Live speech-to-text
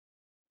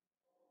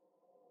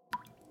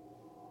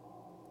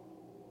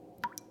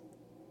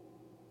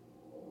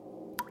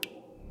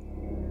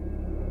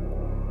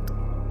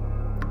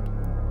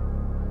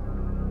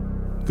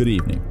Good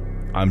evening.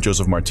 I'm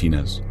Joseph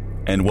Martinez,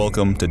 and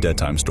welcome to Dead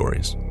Time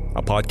Stories,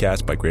 a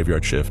podcast by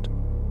Graveyard Shift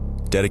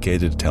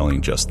dedicated to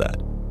telling just that.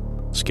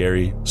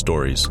 Scary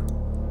stories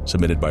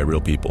submitted by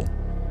real people.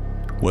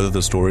 Whether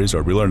the stories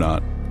are real or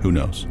not, who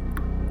knows?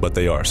 But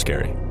they are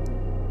scary.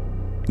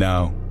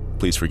 Now,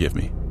 please forgive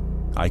me.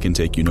 I can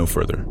take you no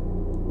further.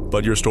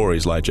 But your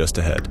stories lie just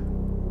ahead.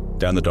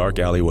 Down the dark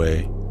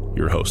alleyway,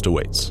 your host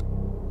awaits.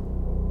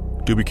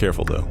 Do be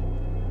careful, though.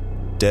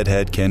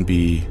 Deadhead can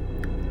be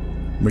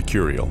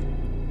mercurial.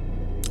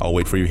 I'll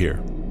wait for you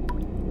here.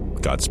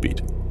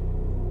 Godspeed.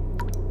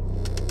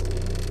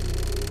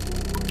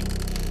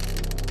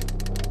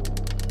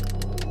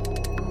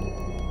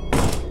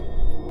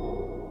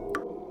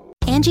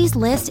 Angie's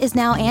List is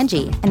now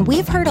Angie, and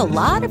we've heard a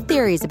lot of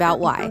theories about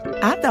why.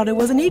 I thought it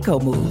was an eco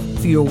move.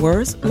 Fewer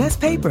words, less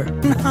paper.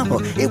 No,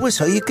 it was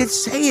so you could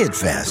say it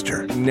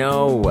faster.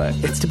 No,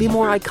 it's to be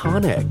more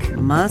iconic.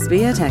 Must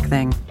be a tech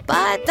thing.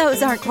 But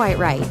those aren't quite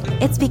right.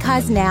 It's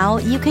because now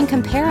you can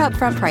compare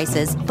upfront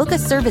prices, book a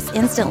service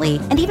instantly,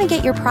 and even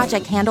get your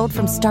project handled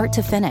from start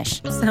to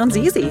finish. Sounds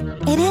easy.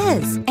 It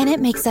is, and it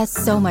makes us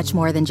so much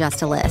more than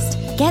just a list.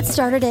 Get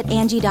started at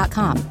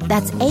Angie.com.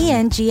 That's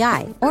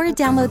ANGI, or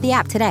download the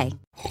app today.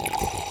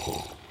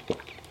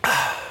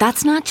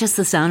 That's not just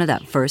the sound of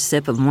that first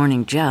sip of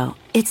Morning Joe.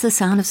 It's the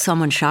sound of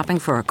someone shopping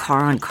for a car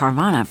on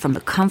Carvana from the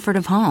comfort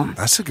of home.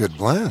 That's a good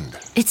blend.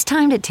 It's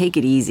time to take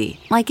it easy,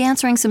 like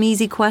answering some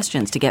easy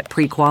questions to get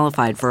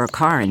pre-qualified for a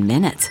car in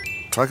minutes.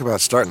 Talk about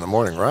starting the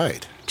morning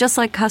right. Just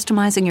like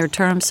customizing your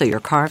terms so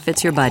your car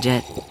fits your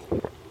budget.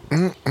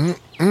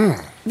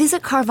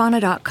 Visit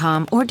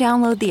Carvana.com or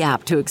download the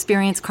app to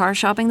experience car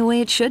shopping the way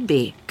it should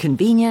be.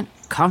 Convenient,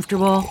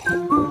 comfortable.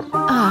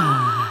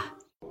 Ah.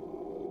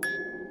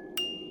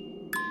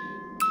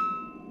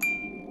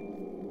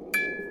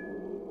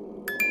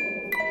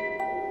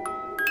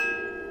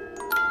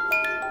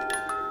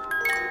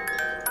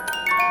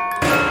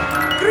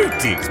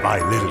 Greetings, my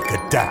little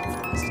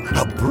cadavers.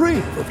 How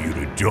brave of you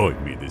to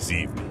join me this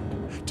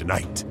evening.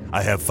 Tonight,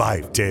 I have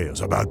 5 tales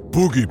about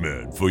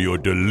boogeymen for your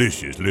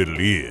delicious little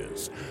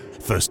ears.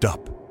 First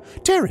up,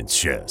 Terrence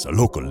shares a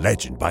local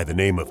legend by the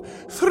name of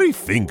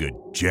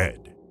Three-Fingered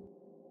Jed.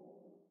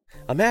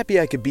 I'm happy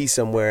I could be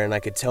somewhere and I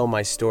could tell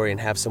my story and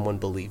have someone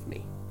believe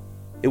me.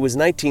 It was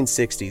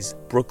 1960s,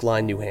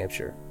 Brookline, New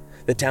Hampshire.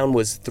 The town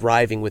was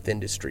thriving with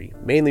industry,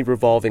 mainly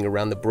revolving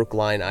around the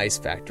Brookline Ice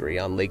Factory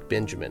on Lake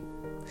Benjamin.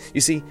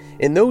 You see,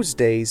 in those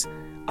days,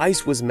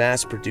 ice was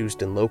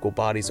mass-produced in local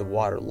bodies of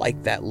water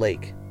like that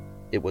lake.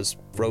 It was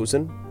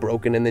frozen,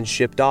 broken, and then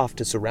shipped off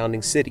to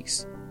surrounding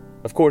cities.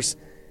 Of course,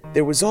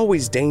 there was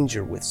always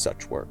danger with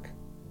such work.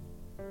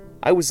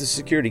 I was the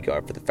security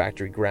guard for the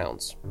factory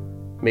grounds.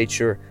 Made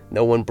sure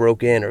no one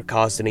broke in or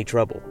caused any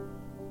trouble.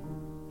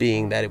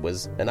 Being that it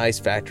was an ice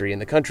factory in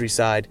the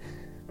countryside,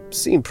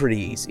 seemed pretty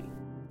easy.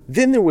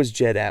 Then there was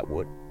Jed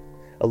Atwood,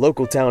 a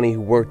local townie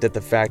who worked at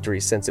the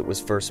factory since it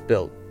was first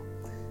built.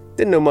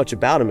 Didn't know much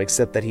about him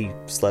except that he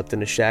slept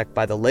in a shack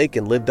by the lake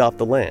and lived off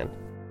the land.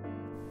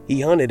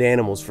 He hunted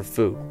animals for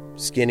food,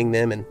 skinning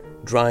them and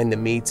drying the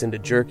meats into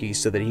jerky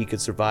so that he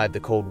could survive the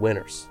cold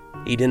winters.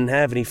 He didn't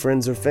have any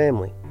friends or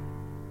family,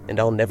 and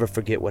I'll never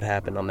forget what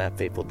happened on that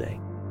fateful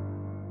day.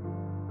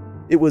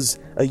 It was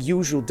a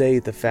usual day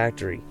at the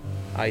factory.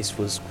 Ice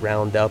was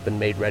ground up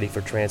and made ready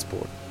for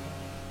transport.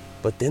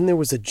 But then there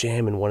was a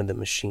jam in one of the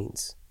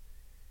machines.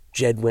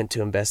 Jed went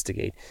to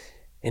investigate,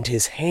 and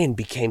his hand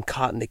became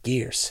caught in the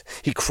gears.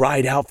 He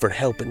cried out for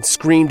help and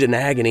screamed in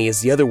agony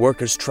as the other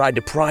workers tried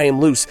to pry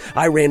him loose.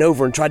 I ran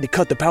over and tried to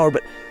cut the power,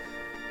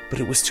 but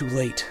it was too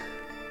late.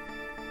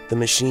 The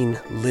machine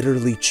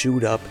literally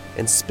chewed up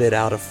and spit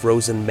out a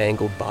frozen,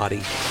 mangled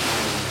body.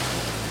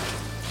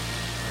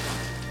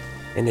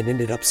 And it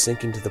ended up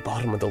sinking to the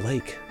bottom of the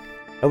lake.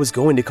 I was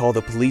going to call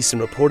the police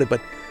and report it,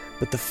 but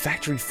the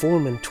factory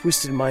foreman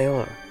twisted my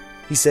arm.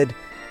 He said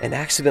an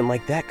accident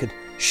like that could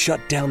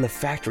shut down the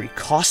factory,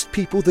 cost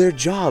people their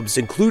jobs,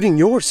 including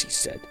yours, he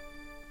said.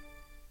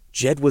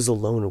 Jed was a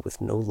loner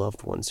with no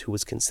loved ones who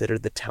was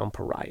considered the town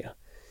pariah.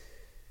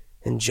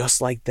 And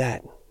just like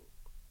that,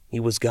 he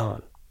was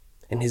gone,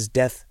 and his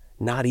death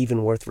not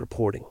even worth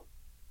reporting.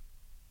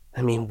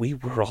 I mean, we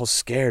were all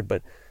scared,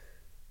 but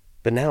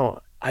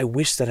now I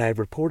wish that I had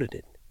reported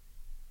it.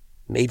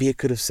 Maybe it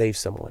could have saved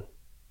someone.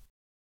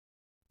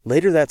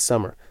 Later that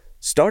summer,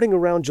 starting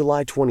around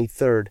July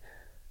 23rd,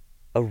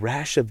 a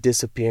rash of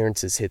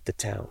disappearances hit the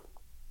town,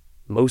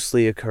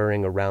 mostly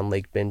occurring around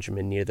Lake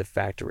Benjamin near the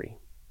factory.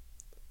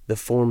 The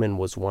foreman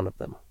was one of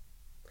them.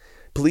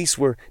 Police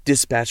were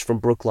dispatched from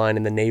Brookline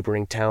and the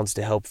neighboring towns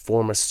to help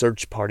form a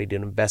search party to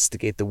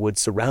investigate the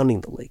woods surrounding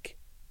the lake.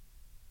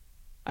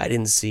 I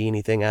didn't see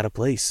anything out of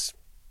place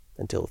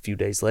until a few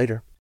days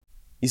later.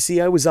 You see,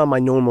 I was on my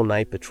normal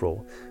night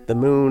patrol. The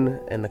moon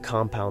and the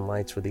compound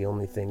lights were the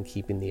only thing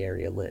keeping the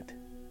area lit.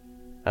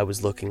 I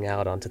was looking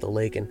out onto the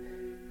lake and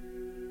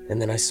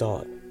then I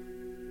saw it.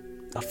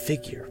 A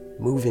figure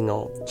moving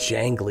all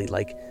jangly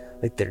like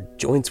their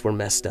joints were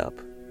messed up,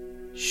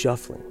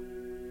 shuffling.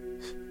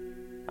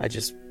 I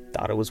just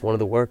thought it was one of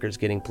the workers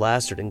getting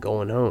plastered and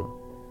going home.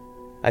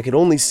 I could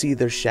only see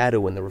their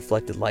shadow in the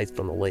reflected light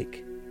from the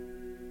lake.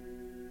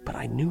 But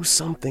I knew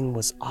something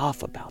was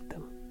off about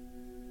them.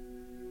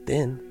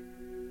 Then,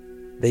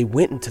 they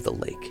went into the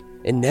lake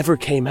and never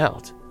came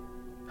out.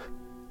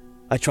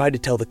 I tried to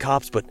tell the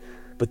cops, but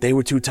they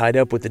were too tied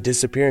up with the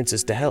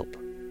disappearances to help.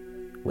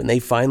 When they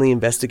finally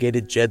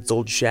investigated Jed's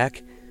old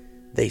shack,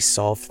 they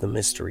solved the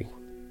mystery.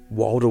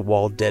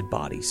 Wall-to-wall dead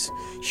bodies,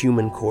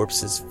 human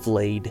corpses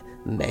flayed,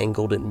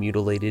 mangled, and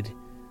mutilated.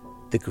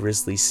 The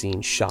grisly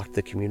scene shocked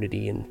the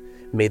community and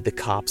made the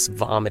cops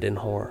vomit in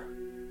horror.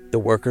 The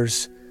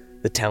workers,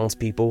 the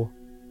townspeople,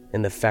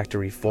 and the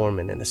factory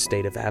foreman in a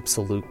state of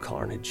absolute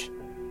carnage,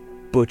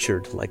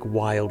 butchered like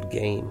wild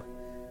game.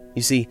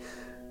 You see,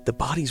 the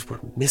bodies were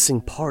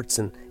missing parts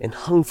and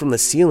hung from the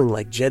ceiling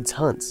like Jed's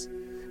hunts,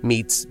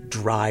 meats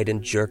dried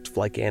and jerked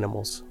like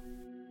animals.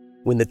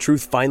 When the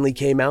truth finally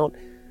came out,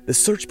 the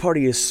search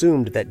party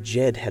assumed that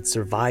Jed had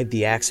survived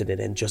the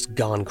accident and just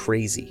gone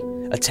crazy,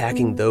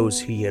 attacking those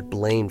he had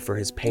blamed for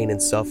his pain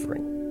and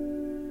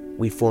suffering.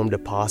 We formed a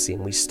posse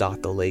and we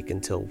stalked the lake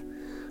until,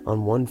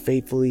 on one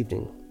fateful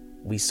evening,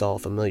 we saw a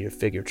familiar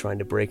figure trying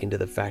to break into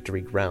the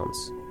factory grounds.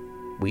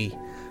 We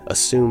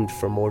assumed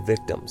for more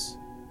victims.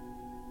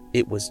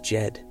 It was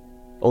Jed.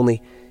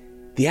 Only,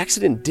 the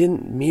accident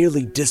didn't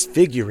merely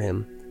disfigure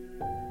him.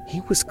 He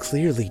was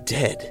clearly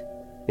dead.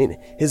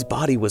 His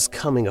body was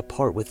coming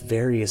apart with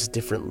various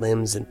different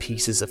limbs and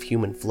pieces of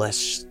human flesh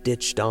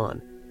stitched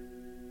on.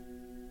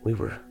 We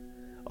were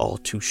all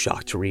too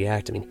shocked to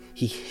react.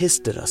 He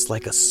hissed at us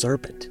like a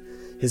serpent,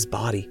 his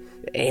body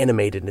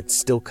animated and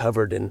still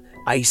covered in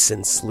ice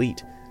and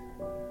sleet.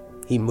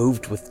 He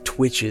moved with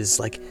twitches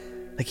like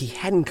he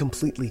hadn't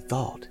completely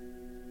thawed.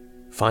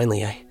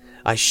 Finally,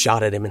 I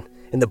shot at him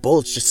and the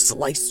bullets just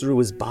sliced through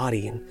his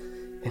body and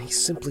he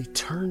simply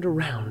turned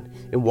around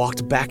and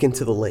walked back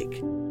into the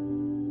lake.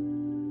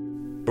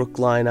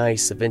 Brookline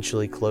Ice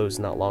eventually closed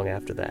not long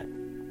after that.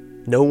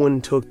 No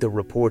one took the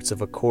reports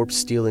of a corpse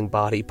stealing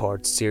body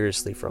parts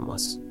seriously from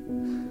us.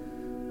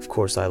 Of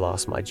course, I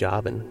lost my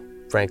job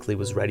and frankly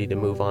was ready to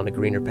move on to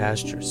greener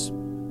pastures.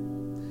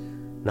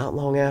 Not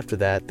long after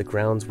that, the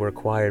grounds were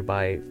acquired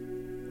by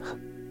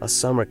a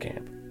summer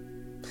camp.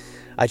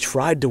 I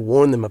tried to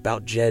warn them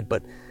about Jed,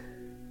 but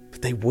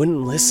they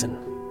wouldn't listen.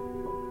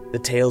 The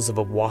tales of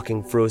a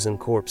walking frozen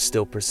corpse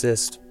still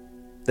persist.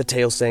 The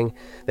tale saying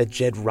that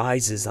Jed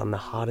rises on the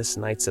hottest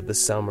nights of the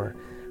summer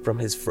from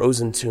his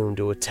frozen tomb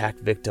to attack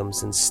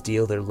victims and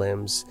steal their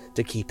limbs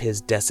to keep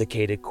his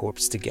desiccated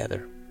corpse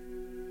together,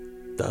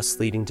 thus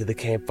leading to the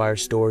campfire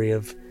story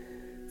of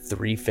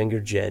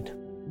Three-Fingered Jed.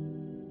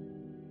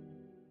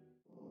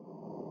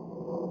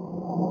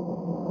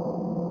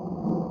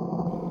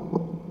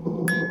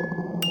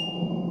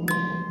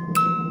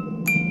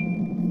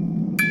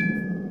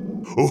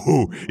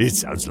 Oh, it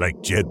sounds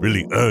like Jed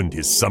really earned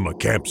his summer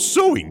camp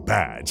sewing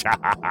badge.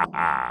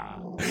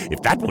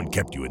 If that one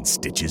kept you in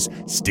stitches,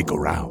 stick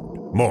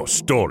around. More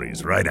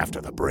stories right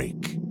after the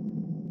break.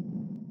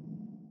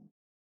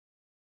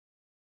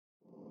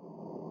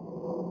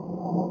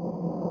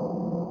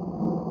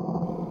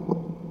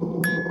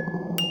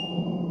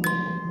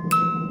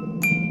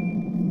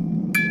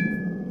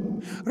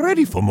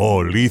 Ready for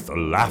more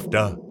lethal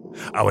laughter?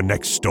 Our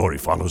next story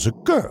follows a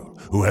girl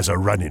who has a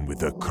run-in with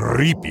the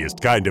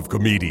creepiest kind of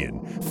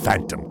comedian,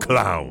 phantom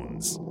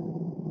clowns.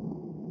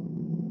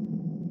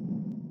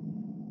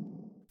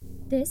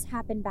 This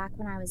happened back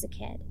when I was a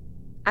kid.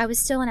 I was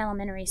still in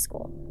elementary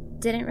school,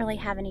 didn't really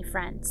have any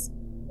friends.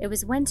 It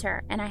was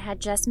winter and I had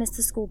just missed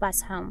the school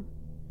bus home.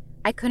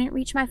 I couldn't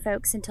reach my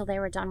folks until they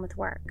were done with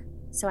work,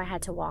 so I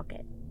had to walk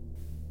it.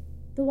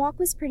 The walk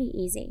was pretty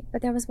easy,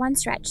 but there was one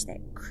stretch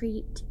that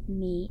creeped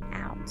me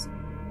out.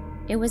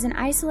 It was an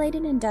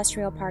isolated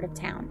industrial part of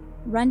town,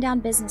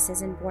 run-down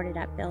businesses and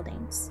boarded-up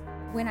buildings.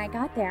 When I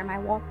got there, my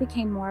walk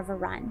became more of a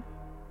run.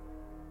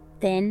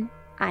 Then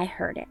I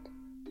heard it.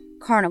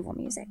 Carnival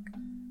music.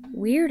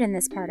 Weird in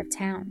this part of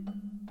town.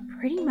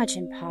 Pretty much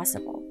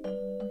impossible.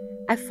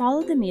 I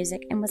followed the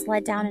music and was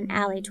led down an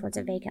alley towards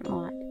a vacant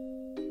lot.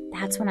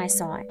 That's when I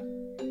saw it.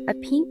 A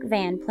pink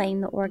van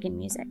playing the organ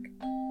music.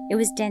 It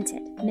was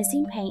dented,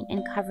 missing paint,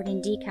 and covered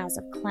in decals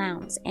of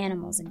clowns,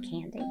 animals, and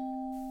candy.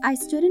 I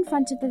stood in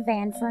front of the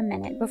van for a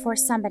minute before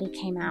somebody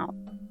came out.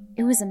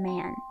 It was a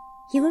man.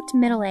 He looked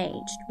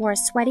middle-aged, wore a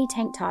sweaty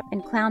tank top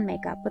and clown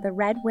makeup with a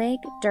red wig,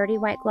 dirty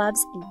white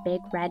gloves, and big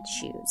red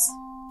shoes.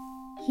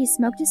 He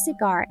smoked a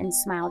cigar and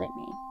smiled at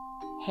me.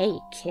 "Hey,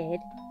 kid,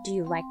 do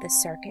you like the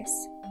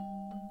circus?"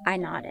 I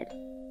nodded.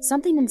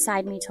 Something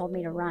inside me told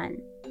me to run,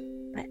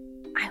 but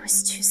I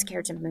was too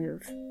scared to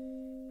move.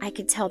 I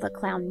could tell the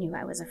clown knew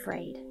I was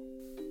afraid.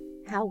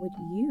 "How would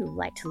you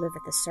like to live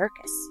at the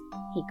circus?"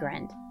 He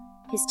grinned.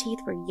 His teeth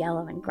were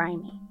yellow and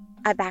grimy.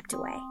 I backed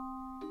away.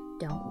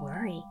 "Don't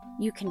worry,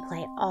 you can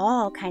play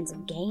all kinds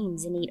of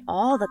games and eat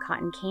all the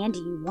cotton candy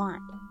you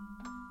want."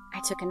 I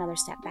took another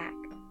step back.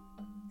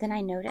 Then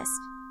I noticed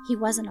he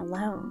wasn't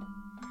alone.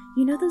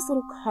 You know those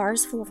little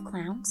cars full of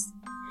clowns?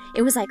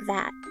 It was like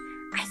that.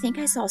 I think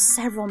I saw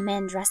several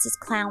men dressed as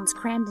clowns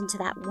crammed into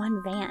that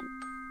one van.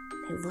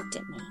 They looked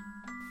at me.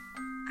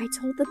 I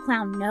told the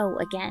clown no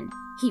again.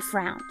 He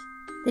frowned.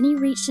 Then he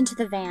reached into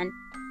the van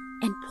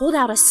and pulled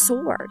out a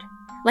sword,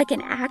 like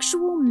an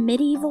actual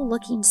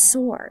medieval-looking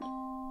sword.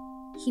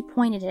 He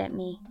pointed it at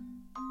me.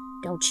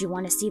 "Don't you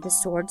want to see the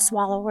sword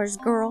swallowers,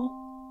 girl?"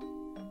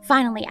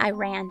 Finally, I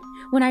ran.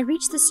 When I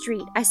reached the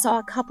street, I saw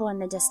a couple in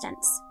the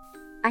distance.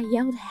 I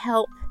yelled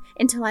help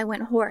until I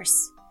went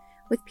hoarse.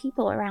 With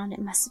people around,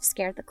 it must have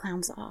scared the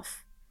clowns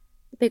off.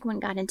 The big one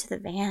got into the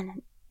van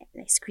and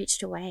they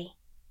screeched away.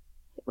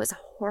 It was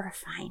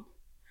horrifying.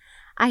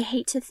 I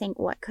hate to think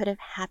what could have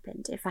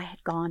happened if I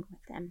had gone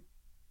with them.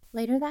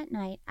 Later that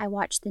night, I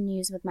watched the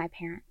news with my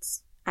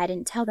parents. I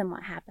didn't tell them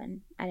what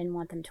happened. I didn't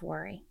want them to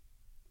worry.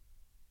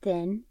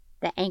 Then,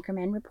 the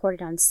anchorman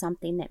reported on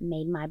something that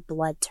made my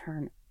blood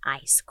turn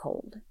ice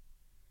cold.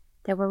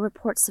 There were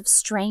reports of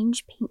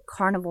strange pink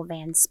carnival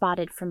vans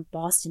spotted from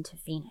Boston to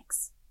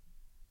Phoenix,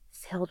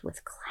 filled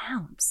with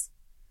clowns.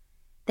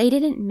 They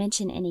didn't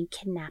mention any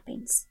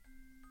kidnappings,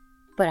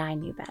 but I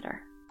knew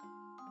better.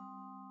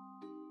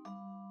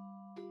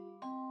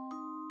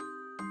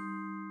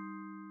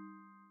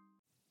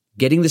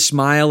 Getting the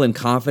smile and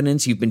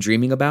confidence you've been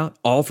dreaming about,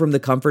 all from the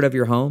comfort of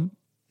your home,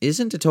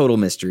 isn't a total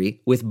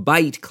mystery with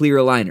Bite Clear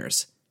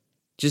Aligners.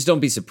 Just don't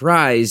be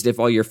surprised if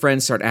all your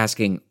friends start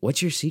asking,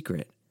 "What's your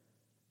secret?"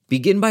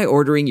 Begin by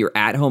ordering your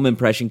at-home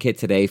impression kit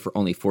today for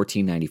only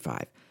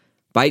 $14.95.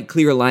 Bite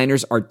Clear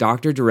Aligners are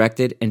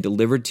doctor-directed and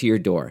delivered to your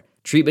door.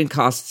 Treatment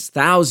costs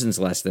thousands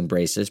less than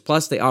braces,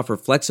 plus they offer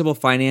flexible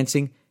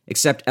financing,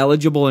 accept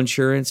eligible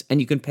insurance,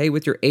 and you can pay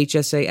with your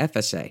HSA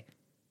FSA.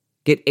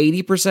 Get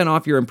 80%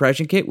 off your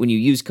impression kit when you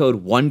use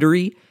code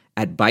WONDERY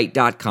at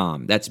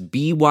Byte.com. That's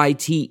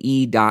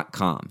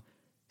BYTE.com.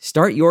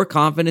 Start your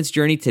confidence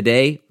journey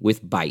today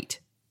with Byte.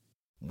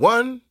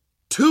 1,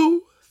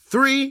 2,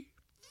 3,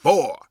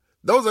 4.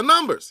 Those are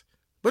numbers,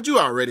 but you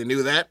already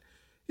knew that.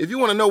 If you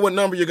want to know what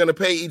number you're going to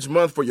pay each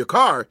month for your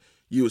car,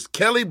 use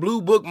Kelly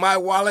Blue Book My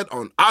Wallet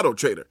on Auto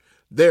Trader.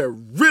 They're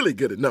really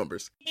good at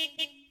numbers.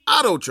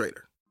 Auto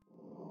Trader.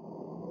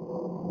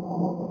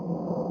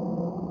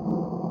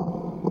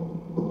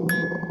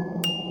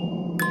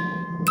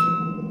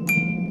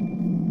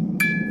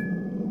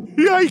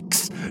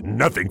 Yikes!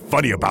 Nothing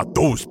funny about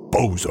those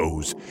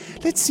bozos.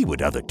 Let's see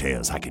what other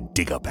tales I can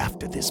dig up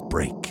after this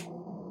break.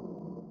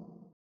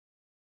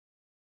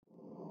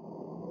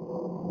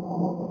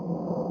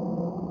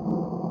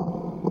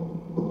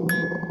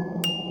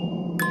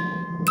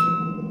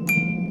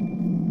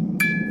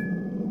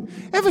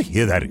 Ever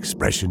hear that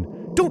expression,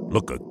 "Don't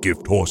look a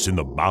gift horse in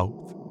the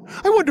mouth"?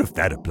 I wonder if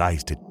that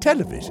applies to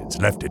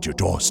televisions left at your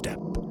doorstep.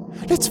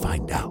 Let's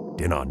find out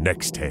in our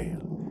next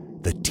tale,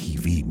 The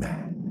TV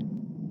Man.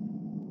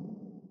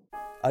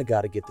 I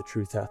gotta get the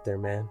truth out there,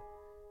 man.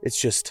 It's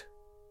just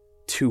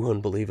too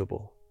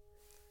unbelievable.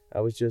 I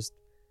was just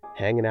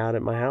hanging out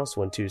at my house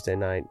one Tuesday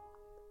night.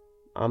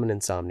 I'm an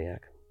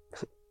insomniac.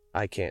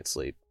 I can't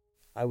sleep.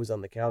 I was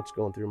on the couch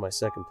going through my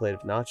second plate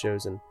of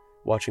nachos and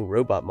watching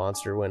Robot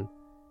Monster when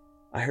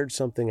I heard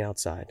something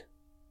outside.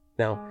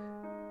 Now,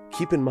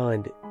 keep in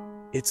mind,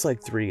 it's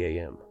like 3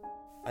 a.m.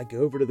 I go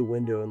over to the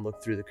window and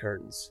look through the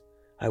curtains.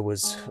 I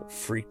was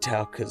freaked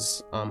out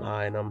because I'm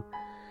high and I'm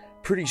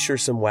pretty sure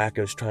some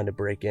wacko's trying to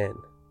break in.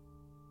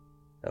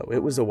 Oh,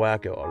 it was a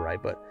wacko, all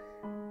right, but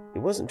he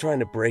wasn't trying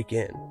to break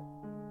in.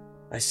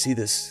 I see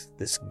this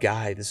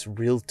guy, this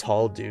real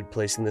tall dude,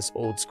 placing this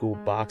old school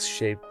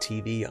box-shaped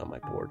TV on my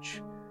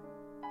porch.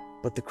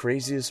 But the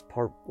craziest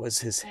part was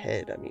his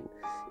head. I mean,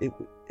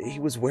 he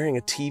was wearing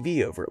a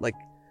TV over it, like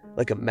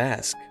a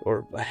mask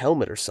or a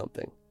helmet or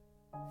something.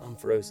 I'm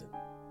frozen.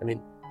 I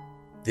mean,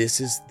 this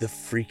is the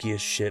freakiest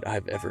shit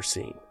I've ever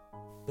seen.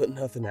 But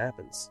nothing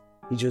happens.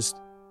 He just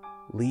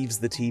leaves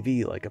the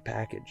TV like a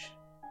package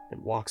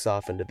and walks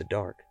off into the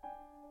dark.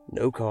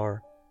 No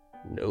car,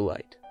 no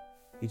light.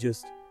 He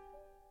just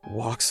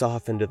walks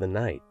off into the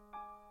night.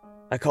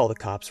 I call the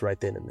cops right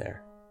then and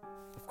there.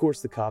 Of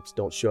course, the cops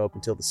don't show up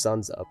until the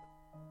sun's up.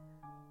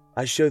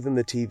 I show them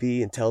the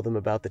TV and tell them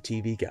about the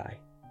TV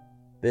guy.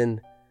 Then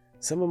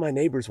some of my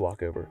neighbors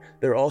walk over.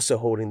 They're also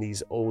holding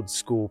these old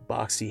school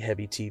boxy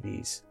heavy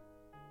TVs.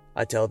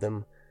 I tell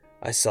them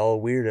I saw a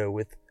weirdo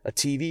with a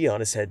TV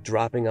on his head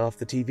dropping off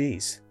the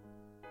TVs.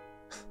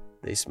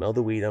 They smell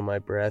the weed on my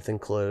breath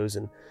and clothes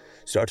and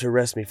start to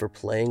arrest me for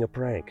playing a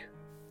prank.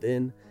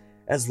 Then,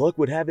 as luck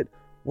would have it,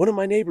 one of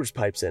my neighbors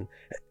pipes in.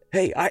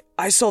 "Hey,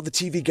 I saw the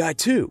TV guy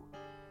too."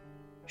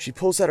 She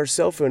pulls out her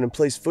cell phone and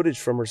plays footage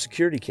from her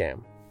security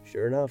cam.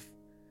 Sure enough,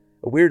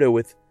 a weirdo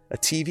with a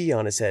TV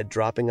on his head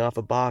dropping off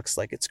a box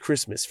like it's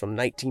Christmas from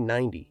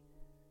 1990.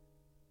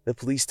 The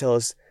police tell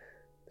us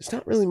there's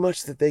not really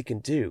much that they can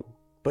do,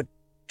 but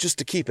just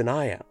to keep an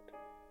eye out.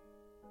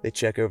 They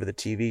check over the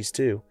TVs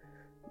too.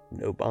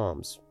 No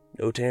bombs,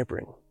 no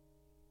tampering.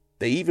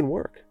 They even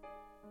work.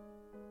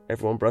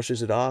 Everyone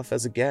brushes it off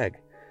as a gag.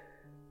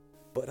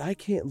 But I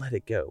can't let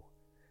it go.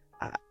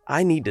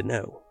 I need to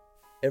know.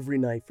 Every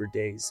night for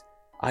days,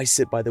 I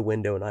sit by the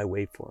window and I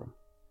wait for him.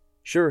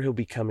 Sure, he'll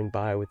be coming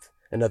by with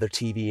another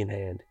TV in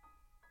hand.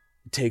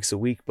 It takes a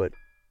week, but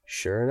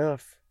sure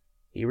enough,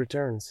 he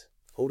returns,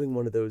 holding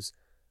one of those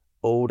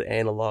old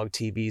analog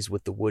TVs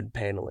with the wood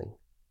paneling.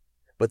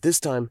 But this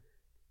time,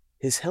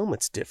 his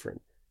helmet's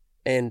different,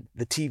 and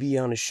the TV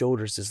on his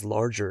shoulders is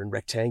larger and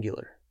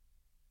rectangular.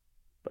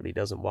 But he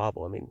doesn't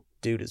wobble. I mean,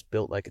 dude is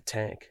built like a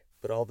tank.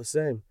 But all the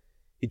same,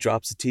 he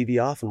drops the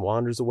TV off and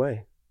wanders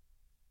away.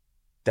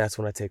 That's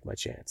when I take my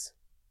chance.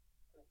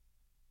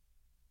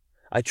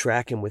 I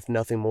track him with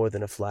nothing more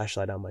than a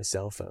flashlight on my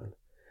cell phone.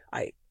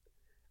 I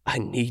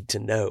need to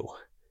know.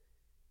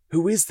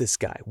 Who is this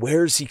guy?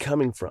 Where is he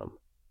coming from?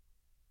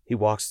 He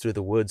walks through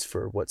the woods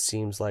for what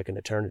seems like an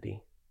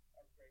eternity.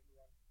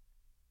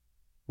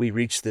 We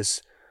reach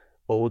this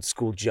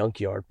old-school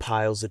junkyard,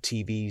 piles of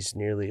TVs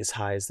nearly as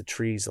high as the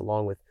trees,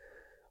 along with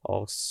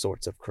all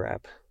sorts of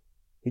crap.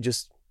 He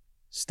just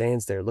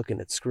stands there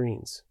looking at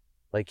screens,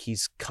 like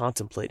he's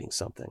contemplating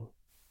something.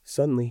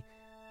 Suddenly,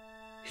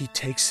 he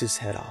takes his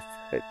head off.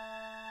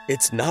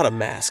 It's not a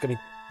mask. I mean,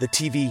 the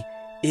TV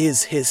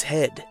is his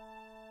head.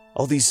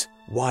 All these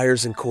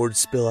wires and cords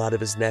spill out of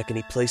his neck, and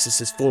he places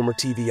his former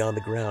TV on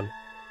the ground.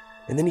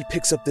 And then he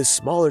picks up this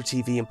smaller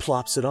TV and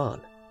plops it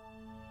on.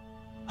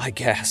 I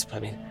gasp. I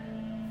mean,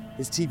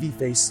 his TV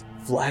face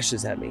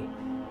flashes at me.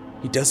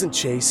 He doesn't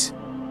chase.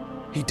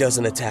 He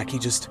doesn't attack. He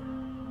just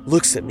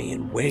looks at me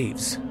and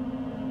waves.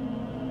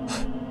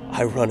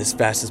 I run as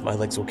fast as my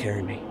legs will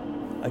carry me.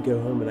 I go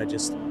home and I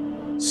just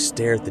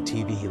stare at the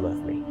TV he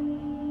left me.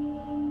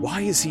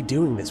 Why is he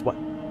doing this?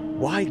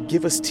 Why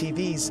give us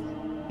TVs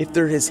if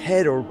they're his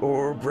head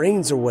or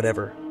brains or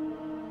whatever?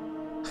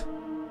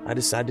 I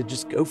decide to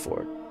just go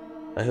for it.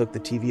 I hook the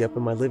TV up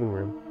in my living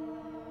room.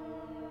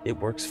 It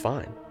works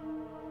fine.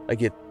 I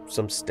get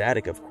some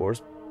static, of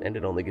course, and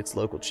it only gets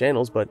local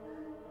channels, but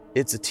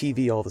it's a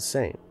TV all the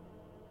same.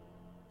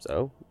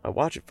 So I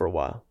watch it for a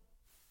while.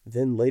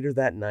 Then later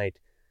that night,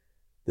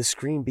 the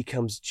screen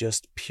becomes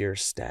just pure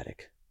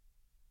static.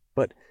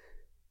 But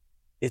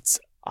it's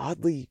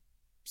oddly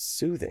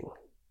soothing.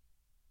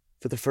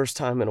 For the first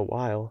time in a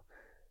while,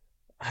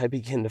 I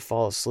begin to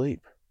fall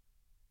asleep.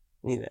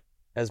 I mean,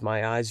 as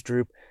my eyes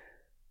droop,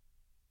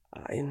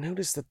 I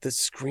notice that the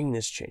screen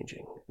is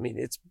changing. I mean,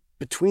 it's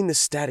between the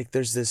static,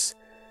 there's this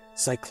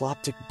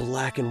cycloptic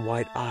black and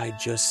white eye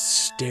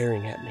just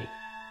staring at me.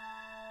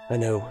 I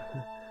know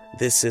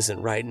this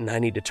isn't right and I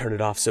need to turn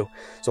it off, so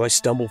I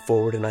stumble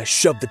forward and I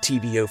shove the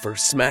TV over,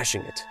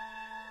 smashing it.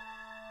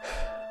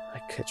 I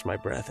catch my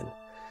breath and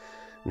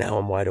now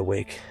I'm wide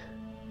awake.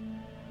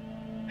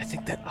 I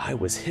think that eye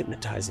was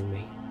hypnotizing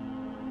me.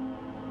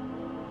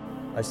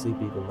 I sleep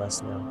even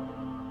less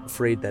now,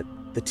 afraid that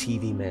the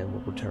TV man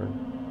will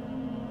return.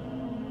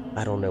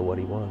 I don't know what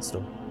he wants,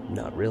 though.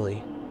 Not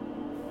really.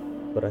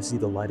 But I see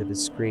the light of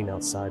his screen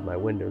outside my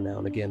window now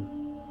and again.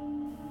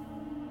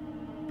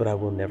 But I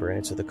will never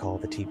answer the call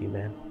of the TV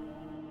man.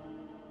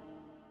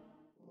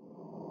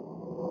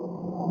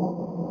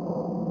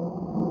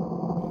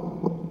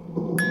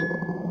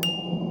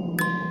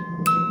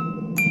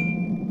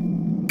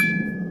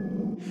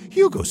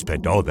 Hugo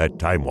spent all that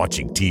time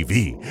watching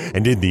TV,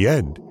 and in the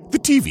end, the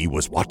TV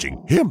was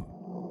watching him.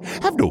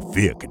 Have no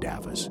fear,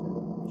 cadavers.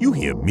 You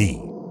hear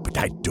me, but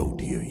I don't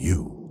hear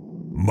you.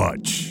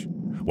 Much.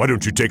 Why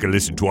don't you take a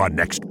listen to our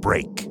next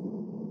break?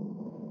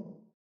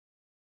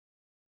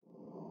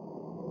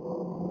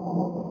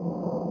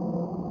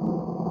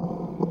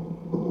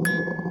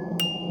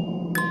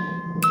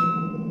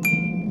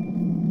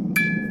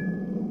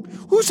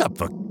 Who's up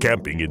for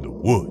camping in the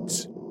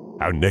woods?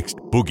 Our next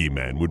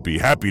boogeyman would be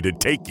happy to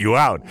take you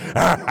out.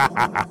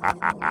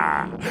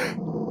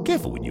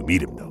 Careful when you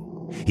meet him,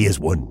 though. He has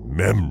one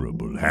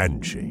memorable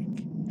handshake.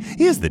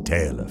 Here's the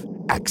tale of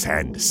Axe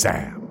Hand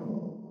Sam.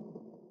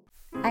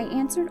 I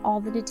answered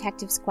all the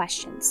detectives'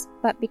 questions,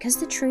 but because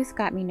the truth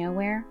got me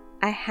nowhere,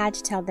 I had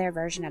to tell their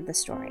version of the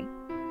story.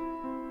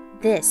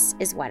 This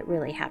is what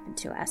really happened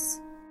to us.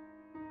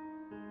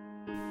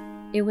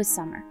 It was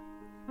summer.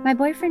 My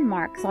boyfriend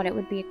Mark thought it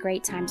would be a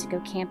great time to go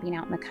camping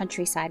out in the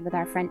countryside with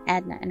our friend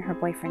Edna and her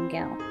boyfriend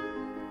Gil.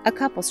 A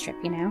couple's trip,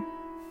 you know.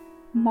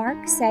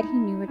 Mark said he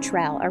knew a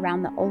trail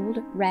around the old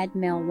Red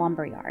Mill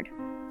lumberyard.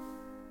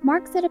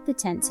 Mark set up the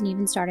tents and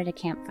even started a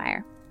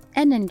campfire.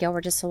 Edna and Gil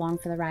were just along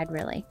for the ride,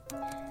 really.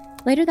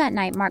 Later that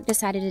night, Mark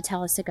decided to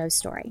tell us a ghost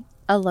story,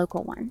 a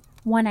local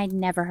one I'd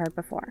never heard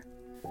before.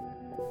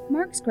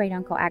 Mark's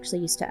great-uncle actually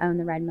used to own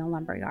the Red Mill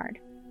lumberyard.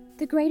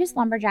 The greatest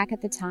lumberjack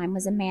at the time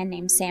was a man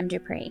named Sam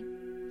Dupree,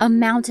 a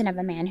mountain of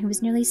a man who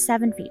was nearly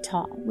 7 feet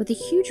tall, with a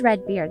huge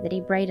red beard that he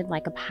braided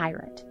like a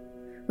pirate.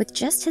 With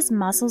just his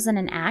muscles and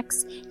an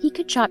axe, he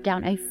could chop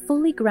down a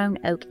fully grown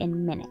oak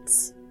in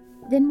minutes.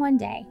 Then one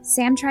day,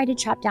 Sam tried to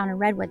chop down a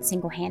redwood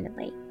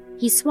single-handedly.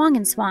 He swung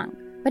and swung,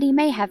 but he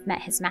may have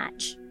met his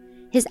match.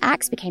 His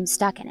axe became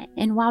stuck in it,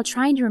 and while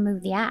trying to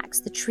remove the axe,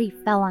 the tree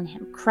fell on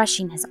him,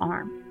 crushing his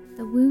arm.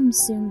 The wound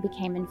soon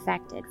became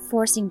infected,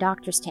 forcing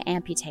doctors to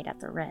amputate at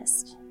the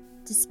wrist.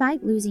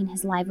 Despite losing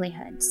his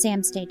livelihood,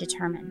 Sam stayed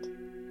determined.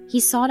 He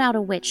sought out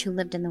a witch who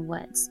lived in the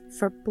woods.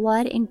 For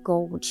blood and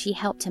gold, she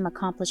helped him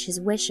accomplish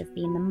his wish of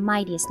being the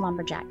mightiest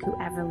lumberjack who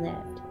ever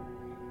lived.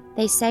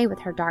 They say with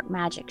her dark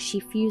magic, she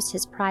fused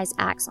his prize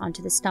axe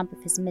onto the stump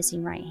of his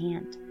missing right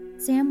hand.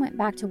 Sam went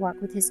back to work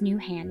with his new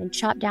hand and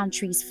chopped down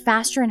trees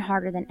faster and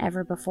harder than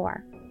ever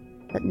before.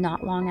 But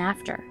not long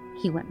after,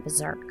 he went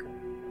berserk,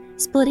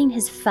 splitting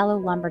his fellow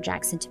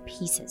lumberjacks into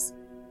pieces.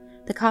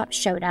 The cops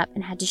showed up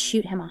and had to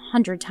shoot him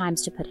 100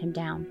 times to put him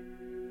down.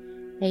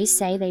 They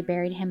say they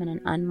buried him in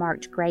an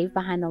unmarked grave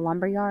behind the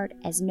lumberyard,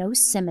 as no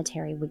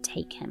cemetery would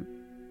take him.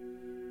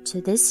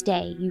 To this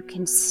day, you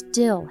can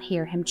still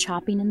hear him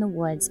chopping in the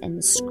woods and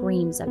the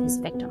screams of his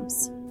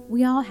victims.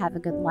 We all have a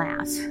good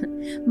laugh.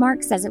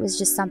 Mark says it was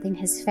just something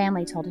his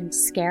family told him to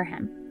scare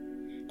him.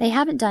 They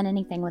haven't done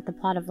anything with the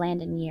plot of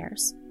land in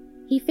years.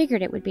 He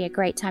figured it would be a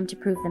great time to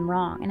prove them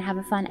wrong and have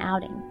a fun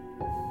outing.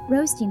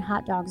 Roasting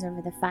hot dogs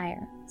over the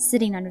fire,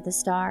 sitting under the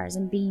stars,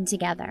 and being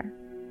together.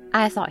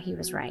 I thought he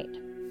was right.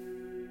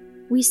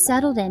 We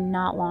settled in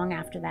not long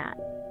after that.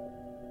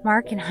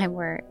 Mark and I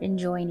were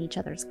enjoying each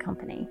other's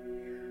company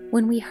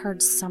when we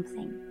heard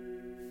something.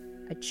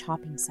 A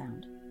chopping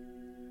sound.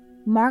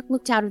 Mark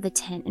looked out of the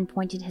tent and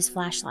pointed his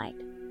flashlight.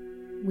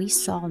 We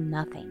saw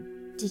nothing.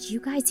 "Did you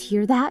guys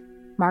hear that?"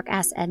 Mark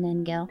asked Edna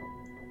and Gil.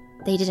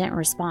 They didn't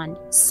respond.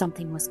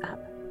 Something was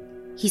up.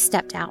 He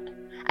stepped out.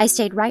 I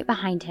stayed right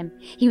behind him.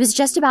 He was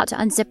just about to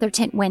unzip their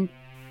tent when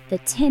the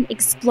tent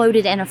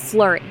exploded in a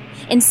flurry.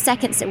 In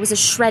seconds, it was a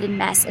shredded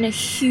mess, and a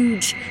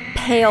huge,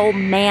 pale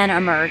man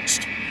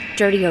emerged.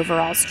 Dirty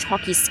overalls,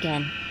 chalky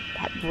skin,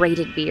 that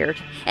braided beard,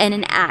 and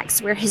an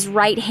axe where his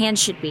right hand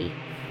should be.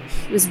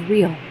 It was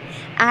real.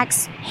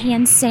 Axe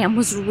Hand Sam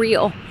was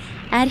real.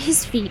 At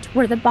his feet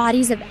were the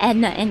bodies of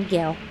Edna and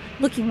Gil,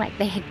 looking like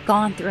they had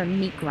gone through a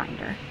meat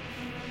grinder.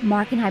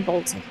 Mark and I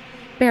bolted,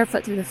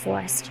 barefoot through the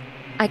forest.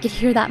 I could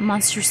hear that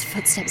monster's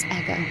footsteps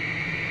echo.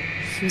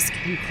 He was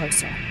getting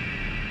closer.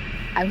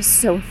 I was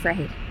so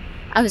afraid.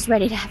 I was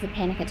ready to have a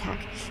panic attack.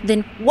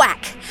 Then,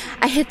 whack!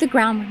 I hit the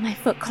ground when my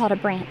foot caught a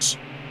branch.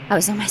 I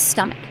was on my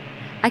stomach.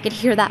 I could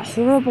hear that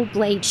horrible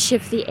blade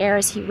shift the air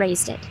as he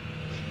raised it.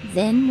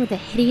 Then, with a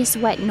hideous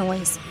wet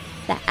noise,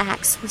 the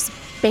axe was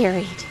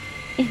buried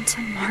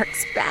into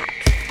Mark's back.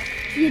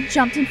 He had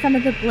jumped in front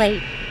of the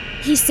blade.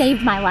 He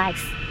saved my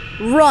life.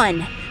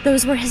 "Run!"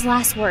 Those were his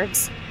last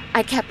words.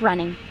 I kept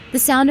running, the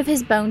sound of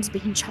his bones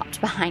being chopped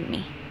behind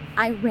me.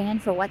 I ran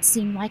for what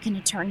seemed like an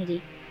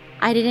eternity.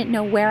 I didn't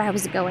know where I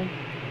was going.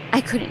 I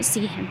couldn't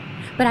see him,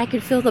 but I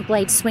could feel the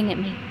blade swing at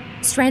me.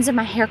 Strands of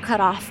my hair cut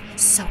off,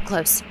 so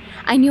close.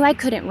 I knew I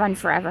couldn't run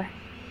forever.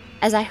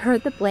 As I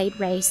heard the blade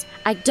raise,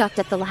 I ducked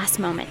at the last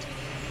moment.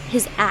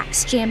 His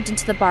axe jammed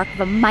into the bark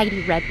of a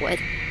mighty redwood.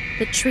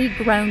 The tree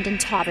groaned and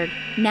tottered,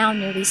 now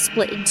nearly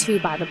split in two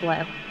by the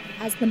blow.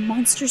 As the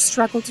monster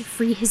struggled to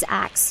free his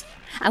axe,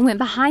 I went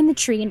behind the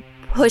tree and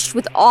pushed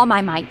with all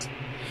my might.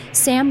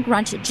 Sam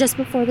grunted just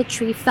before the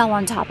tree fell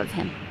on top of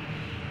him.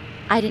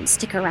 I didn't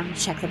stick around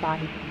to check the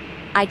body.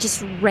 I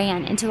just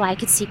ran until I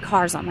could see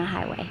cars on the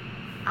highway.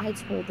 I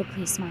told the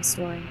police my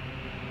story,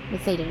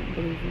 but they didn't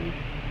believe me.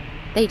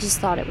 They just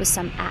thought it was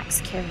some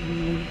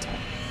axe-carrying lunatic,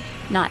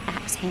 not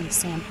Axe Hand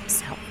Sam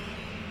himself.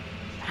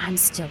 But I'm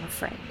still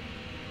afraid.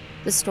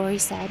 The story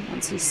said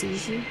once he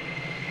sees you,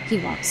 he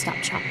won't stop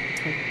chopping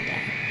till you're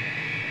dead.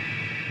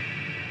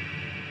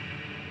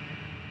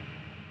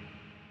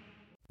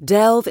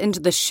 Delve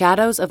into the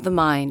shadows of the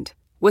mind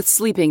with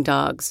Sleeping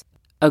Dogs,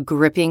 a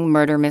gripping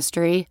murder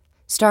mystery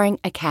starring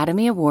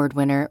Academy Award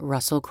winner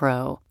Russell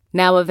Crowe.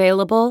 Now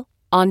available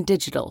on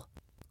digital.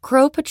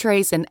 Crowe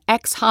portrays an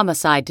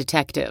ex-homicide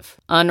detective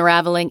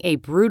unraveling a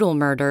brutal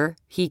murder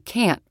he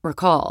can't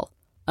recall.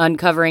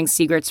 Uncovering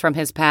secrets from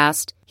his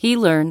past, he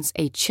learns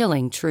a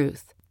chilling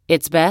truth.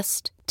 It's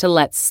best to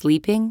let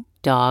sleeping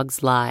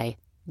dogs lie.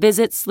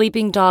 Visit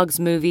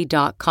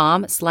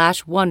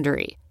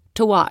sleepingdogsmovie.com/Wondery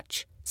to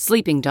watch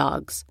Sleeping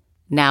Dogs,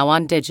 now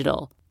on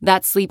digital.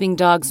 That's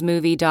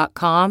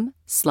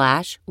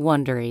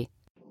sleepingdogsmovie.com/Wondery.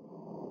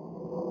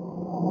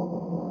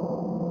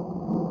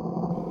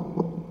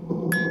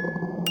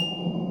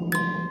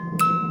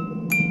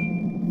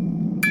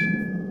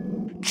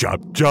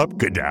 Chop, chop,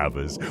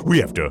 cadavers. We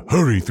have to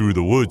hurry through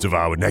the woods of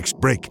our next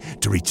break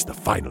to reach the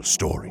final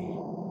story.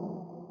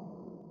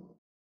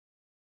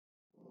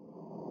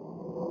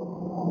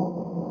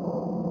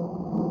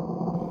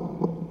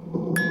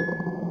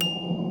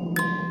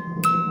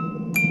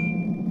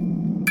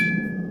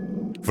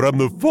 From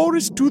the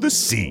forest to the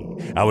sea,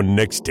 our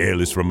next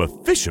tale is from a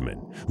fisherman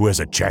who has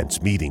a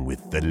chance meeting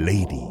with the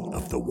Lady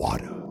of the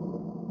Water.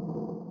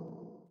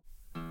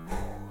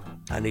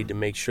 I need to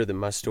make sure that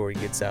my story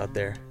gets out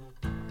there.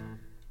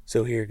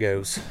 So here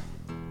goes.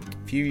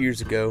 A few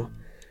years ago,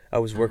 I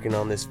was working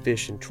on this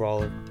fishing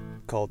trawler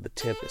called the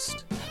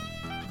Tempest.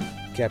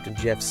 Captain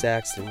Jeff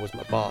Saxton was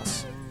my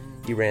boss.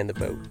 He ran the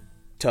boat.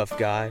 Tough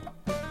guy,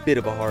 bit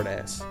of a hard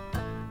ass.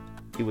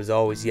 He was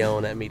always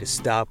yelling at me to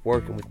stop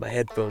working with my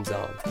headphones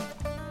on.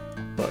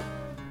 But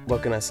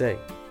what can I say?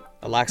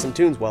 I like some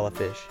tunes while I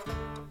fish.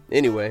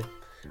 Anyway,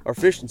 our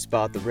fishing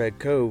spot, the Red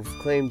Cove,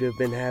 claimed to have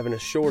been having a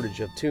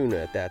shortage of tuna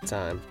at that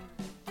time,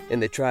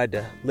 and they tried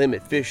to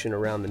limit fishing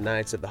around the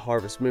nights of the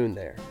harvest moon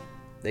there.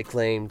 They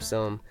claimed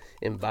some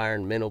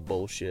environmental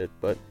bullshit,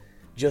 but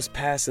just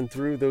passing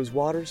through those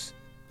waters,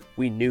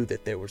 we knew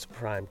that there was a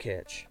prime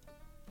catch.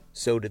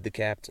 So did the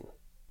captain.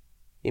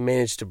 He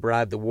managed to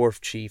bribe the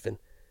wharf chief and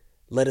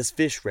let us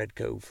fish Red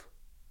Cove.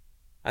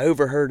 I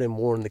overheard him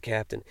warn the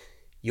captain,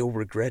 "You'll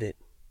regret it."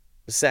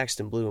 But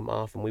Saxton blew him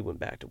off and we went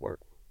back to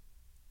work.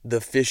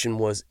 The fishing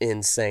was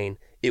insane.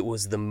 It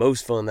was the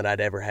most fun that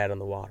I'd ever had on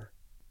the water.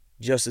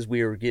 Just as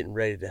we were getting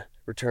ready to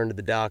return to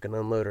the dock and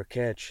unload our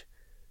catch,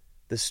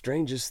 the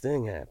strangest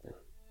thing happened.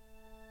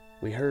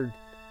 We heard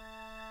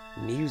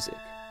music,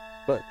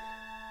 but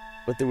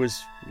there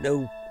was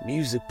no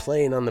music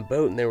playing on the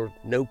boat and there were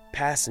no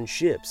passing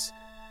ships.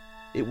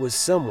 It was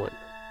someone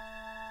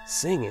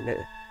singing,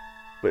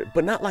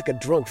 but not like a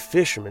drunk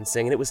fisherman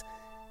singing. It was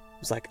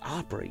like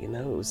opera, you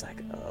know? It was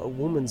like a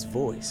woman's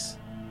voice,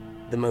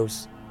 the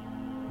most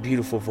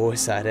beautiful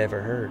voice I'd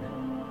ever heard.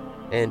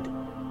 And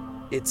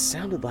it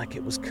sounded like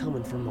it was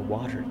coming from the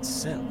water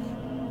itself.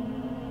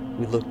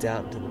 We looked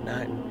out into the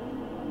night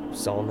and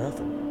saw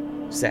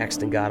nothing.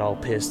 Saxton got all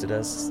pissed at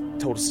us,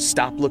 told us to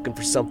stop looking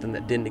for something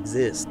that didn't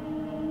exist.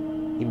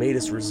 He made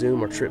us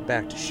resume our trip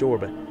back to shore,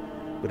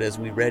 but as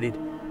we readied,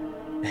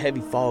 a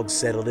heavy fog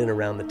settled in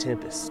around the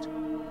tempest.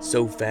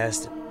 So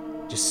fast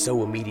and just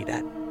so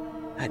immediate,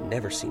 I'd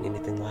never seen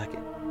anything like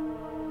it.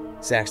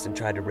 Saxton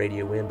tried to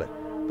radio in, but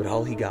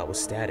all he got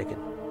was static,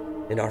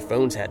 and our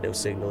phones had no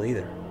signal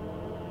either.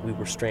 We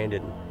were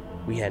stranded and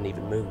we hadn't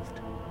even moved.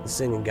 The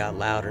singing got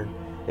louder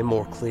and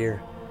more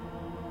clear,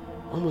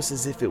 almost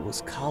as if it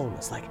was calling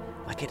us, like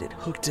it had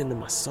hooked into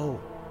my soul.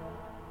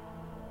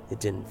 It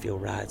didn't feel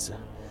right, so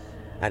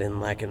I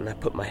didn't like it, and I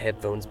put my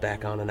headphones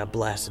back on and I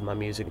blasted my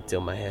music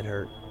until my head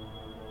hurt,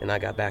 and I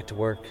got back to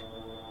work.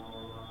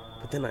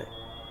 But then I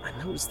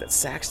noticed that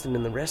Saxton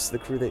and the rest of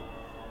the crew,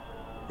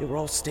 they were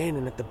all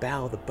standing at the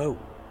bow of the boat.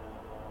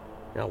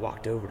 And I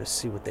walked over to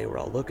see what they were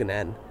all looking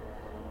at, and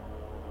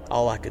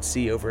all I could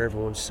see over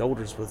everyone's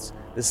shoulders was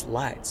this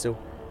light. So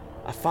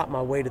I fought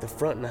my way to the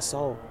front and I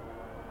saw her.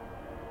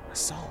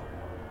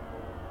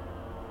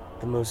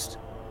 The most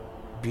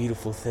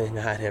beautiful thing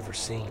I'd ever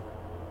seen.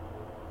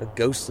 A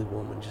ghostly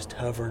woman just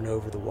hovering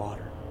over the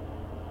water,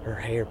 her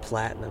hair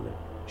platinum and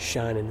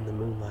shining in the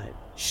moonlight.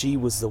 She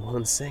was the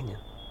one singing.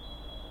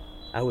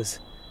 I was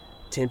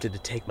tempted to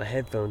take my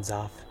headphones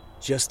off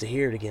just to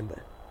hear it again,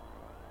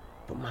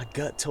 but my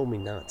gut told me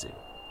not to.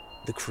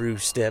 The crew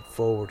stepped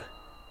forward.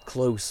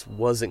 Close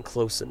wasn't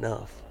close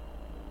enough.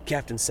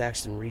 Captain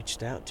Saxton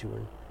reached out to her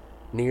and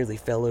nearly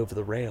fell over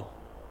the rail.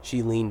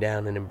 She leaned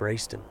down and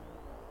embraced him.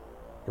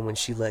 And when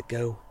she let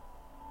go,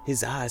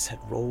 his eyes had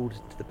rolled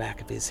into the back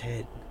of his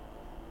head,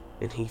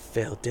 and he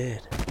fell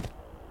dead.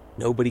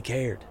 Nobody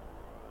cared,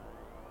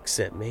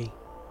 except me.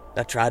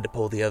 I tried to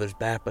pull the others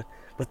back, but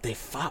they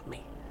fought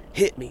me,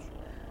 hit me.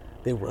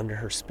 They were under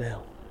her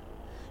spell.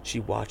 She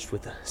watched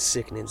with a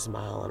sickening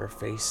smile on her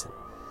face, and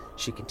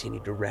she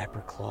continued to wrap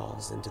her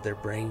claws into their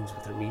brains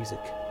with her music.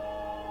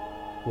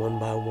 One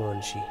by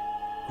one, she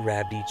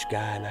grabbed each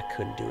guy, and I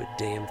couldn't do a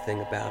damn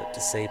thing about it to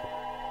save them.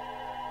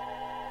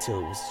 Till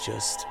it was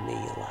just me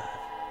alive.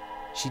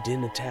 She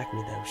didn't attack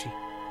me, though.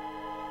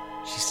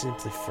 She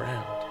simply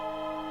frowned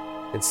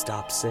and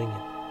stopped singing.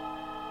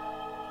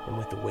 And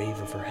with a wave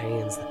of her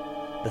hands,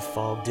 the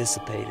fog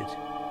dissipated,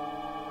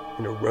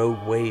 and a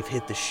rogue wave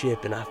hit the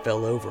ship, and I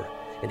fell over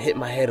and hit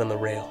my head on the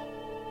rail,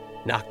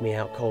 knocked me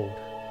out cold.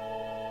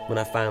 When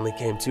I finally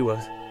came to,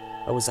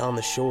 I was on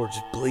the shore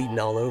just bleeding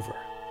all over.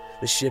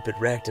 The ship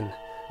had wrecked, and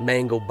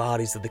mangled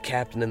bodies of the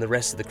captain and the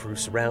rest of the crew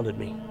surrounded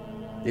me.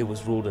 It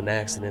was ruled an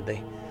accident.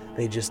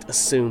 They just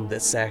assumed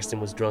that Saxton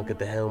was drunk at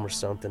the helm or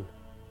something.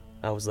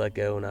 I was let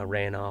go and I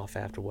ran off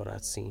after what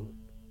I'd seen.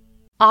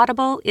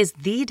 Audible is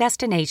the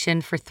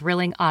destination for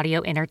thrilling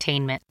audio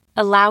entertainment.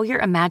 Allow your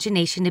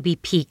imagination to be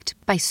piqued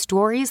by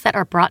stories that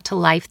are brought to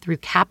life through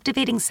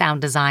captivating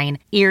sound design,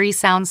 eerie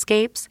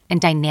soundscapes,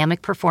 and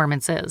dynamic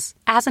performances.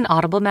 As an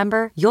Audible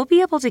member, you'll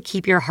be able to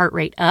keep your heart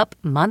rate up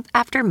month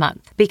after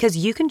month because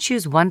you can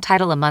choose one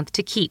title a month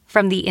to keep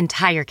from the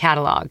entire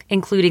catalog,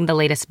 including the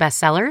latest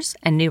bestsellers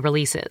and new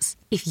releases.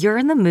 If you're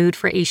in the mood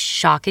for a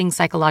shocking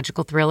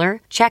psychological thriller,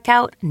 check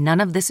out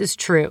None of This Is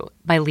True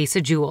by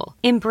Lisa Jewell.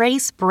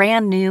 Embrace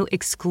brand new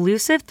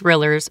exclusive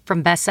thrillers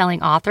from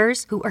best-selling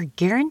authors who are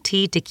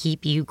guaranteed to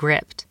keep you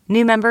gripped.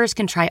 New members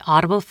can try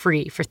Audible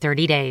free for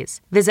 30 days.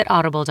 Visit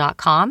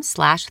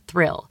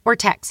audible.com/thrill or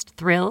text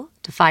thrill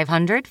to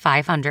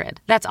 500-500.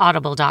 That's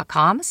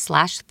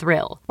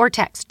audible.com/thrill or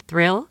text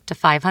thrill to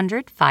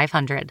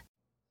 500-500.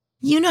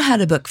 You know how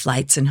to book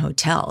flights and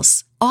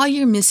hotels. All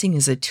you're missing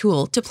is a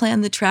tool to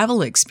plan the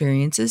travel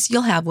experiences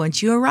you'll have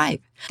once you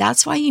arrive.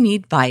 That's why you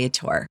need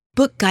Viator.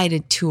 Book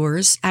guided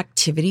tours,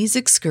 activities,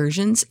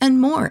 excursions, and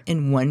more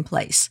in one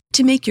place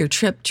to make your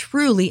trip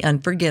truly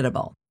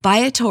unforgettable.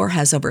 Viator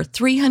has over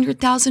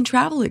 300,000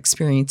 travel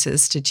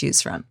experiences to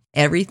choose from.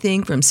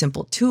 Everything from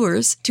simple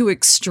tours to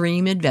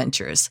extreme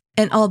adventures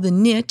and all the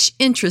niche,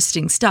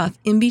 interesting stuff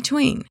in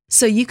between.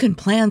 So you can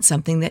plan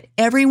something that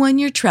everyone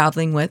you're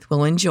traveling with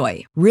will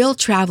enjoy. Real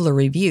traveler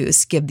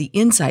reviews give the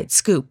inside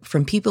scoop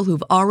from people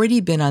who've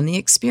already been on the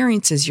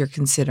experiences you're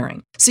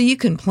considering. So you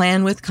can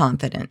plan with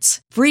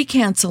confidence. Free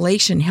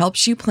cancellation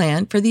helps you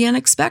plan for the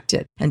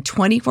unexpected. And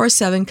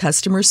 24/7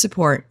 customer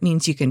support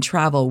means you can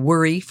travel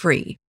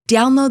worry-free.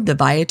 Download the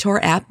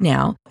Viator app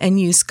now and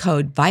use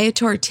code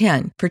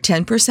Viator10 for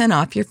 10%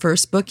 off your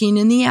first booking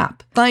in the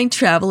app. Find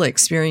travel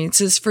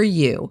experiences for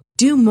you.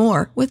 Do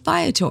more with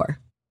Viator.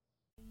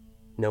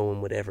 No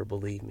one would ever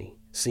believe me,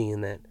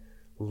 seeing that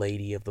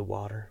lady of the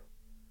water.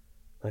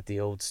 Like the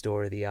old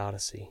story of the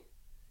Odyssey.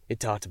 It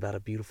talked about a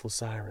beautiful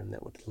siren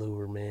that would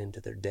lure men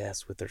to their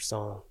deaths with their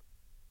song.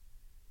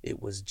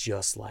 It was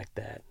just like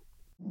that.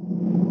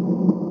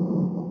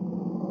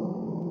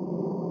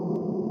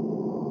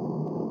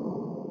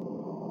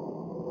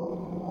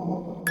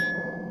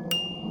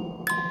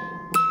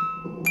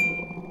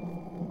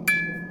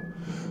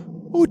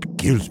 Oh, it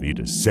kills me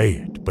to say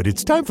it, but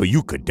it's time for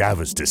you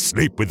cadavers to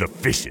sleep with the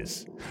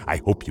fishes. I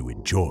hope you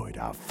enjoyed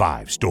our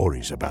 5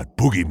 stories about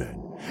boogeymen,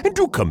 and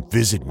do come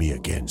visit me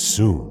again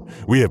soon.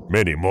 We have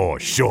many more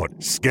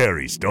short,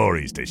 scary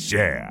stories to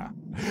share.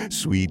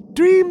 Sweet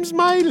dreams,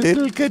 my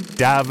little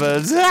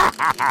cadavers.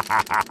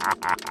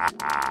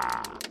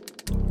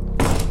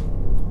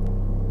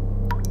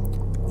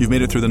 You've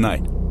made it through the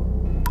night.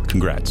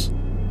 Congrats.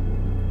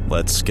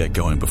 Let's get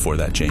going before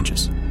that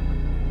changes.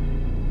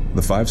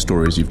 The 5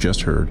 stories you've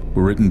just heard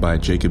were written by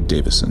Jacob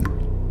Davison.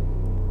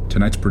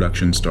 Tonight's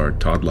production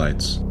starred Todd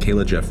Lights,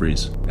 Kayla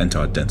Jeffries, and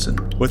Todd Denson,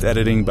 with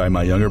editing by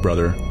my younger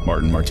brother,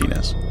 Martin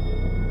Martinez.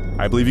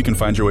 I believe you can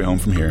find your way home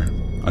from here.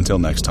 Until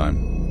next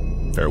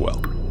time,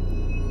 farewell.